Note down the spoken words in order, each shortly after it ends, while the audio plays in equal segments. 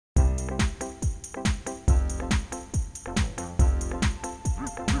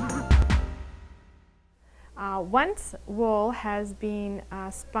Once wool has been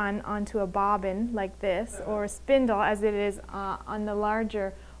spun onto a bobbin like this, or a spindle as it is on the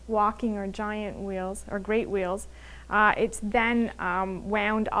larger walking or giant wheels or great wheels, it's then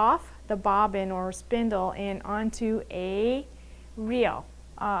wound off the bobbin or spindle and onto a reel.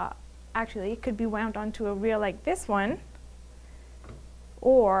 Actually, it could be wound onto a reel like this one,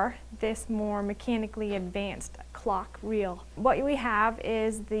 or this more mechanically advanced clock reel. What we have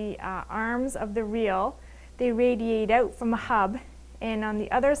is the arms of the reel. They radiate out from a hub, and on the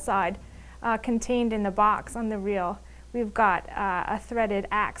other side, contained in the box on the reel, we've got a threaded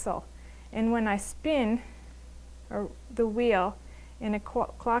axle. And when I spin the wheel in a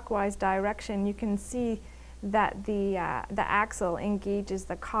clockwise direction, you can see that the axle engages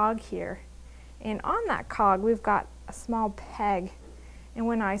the cog here. And on that cog, we've got a small peg. And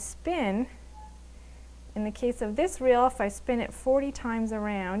when I spin, in the case of this reel, if I spin it 40 times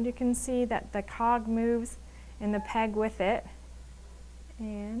around, you can see that the cog moves and the peg with it.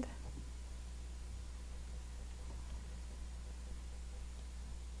 And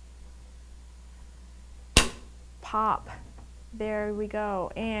pop. There we go.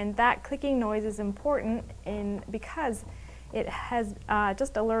 And that clicking noise is important because it has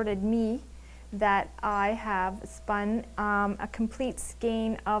just alerted me that I have spun a complete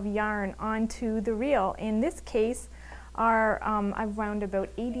skein of yarn onto the reel. In this case, I've wound about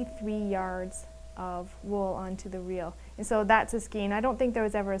 83 yards of wool onto the reel. And so that's a skein. I don't think there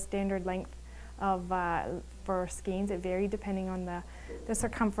was ever a standard length for skeins. It varied depending on the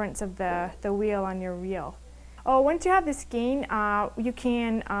circumference of the wheel on your reel. Once you have the skein, you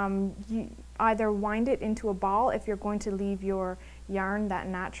can either wind it into a ball if you're going to leave your yarn that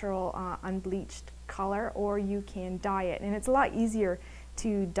natural unbleached color, or you can dye it. And it's a lot easier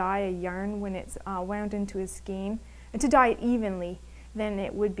to dye a yarn when it's wound into a skein, and to dye it evenly, than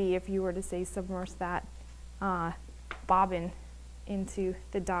it would be if you were to, say, submerge that bobbin into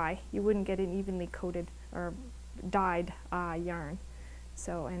the dye. You wouldn't get an evenly coated or dyed yarn.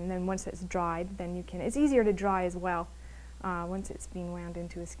 So, and then once it's dried, then you can, it's easier to dry as well once it's been wound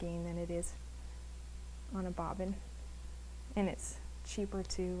into a skein than it is on a bobbin. And it's cheaper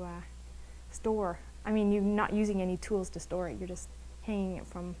to store. I mean, you're not using any tools to store it, you're just hanging it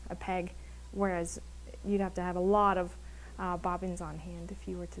from a peg, whereas you'd have to have a lot of bobbins on hand if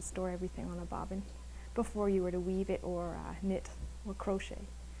you were to store everything on a bobbin before you were to weave it or knit or crochet.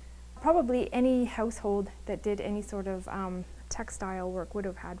 Probably any household that did any sort of textile work would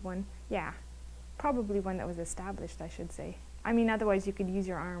have had one. Yeah, probably one that was established, I should say. I mean, otherwise you could use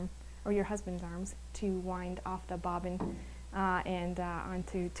your arm or your husband's arms to wind off the bobbin and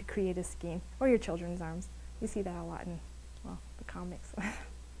to create a skein, or your children's arms. You see that a lot in, well, the comics.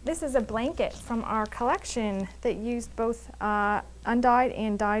 This is a blanket from our collection that used both undyed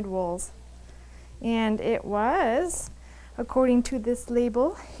and dyed wools. And it was, according to this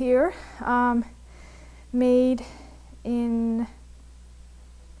label here, made in,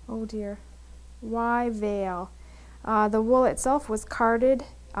 oh dear, Y Vale. The wool itself was carded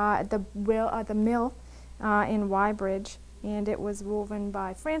at the mill in Wybridge, and it was woven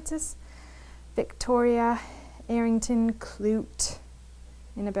by Frances Victoria Arrington Clute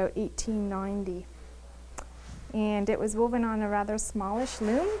in about 1890. And it was woven on a rather smallish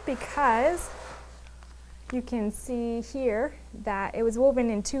loom because you can see here that it was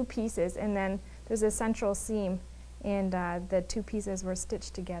woven in two pieces, and then there's a central seam, and the two pieces were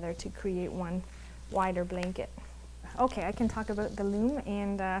stitched together to create one wider blanket. Okay, I can talk about the loom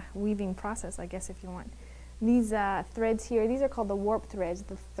and weaving process, I guess, if you want. These threads here, these are called the warp threads,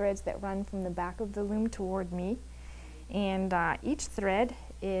 the threads that run from the back of the loom toward me. And each thread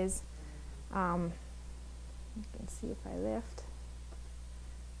is, you can see if I lift,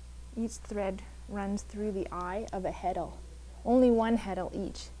 each thread runs through the eye of a heddle. Only one heddle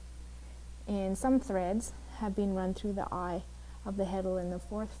each. And some threads have been run through the eye of the heddle in the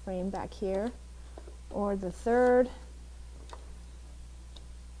fourth frame back here, or the third,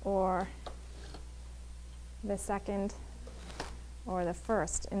 or the second, or the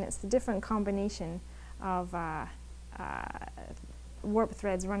first. And it's the different combination of warp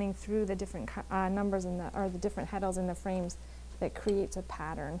threads running through the different numbers in or the different heddles in the frames that creates a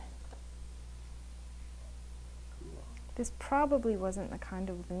pattern. This probably wasn't the kind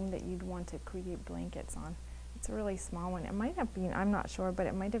of loom that you'd want to create blankets on. It's a really small one. It might have been, I'm not sure, but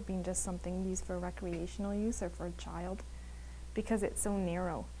it might have been just something used for recreational use or for a child, because it's so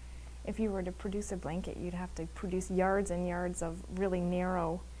narrow. If you were to produce a blanket, you'd have to produce yards and yards of really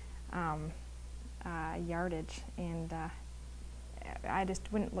narrow yardage, and I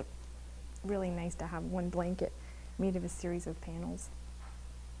just wouldn't look really nice to have one blanket made of a series of panels.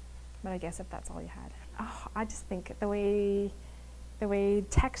 But I guess if that's all you had. Oh, I just think the way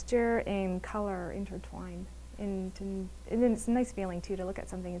texture and color intertwine. And then it's a nice feeling too to look at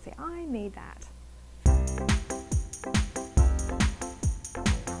something and say, I made that.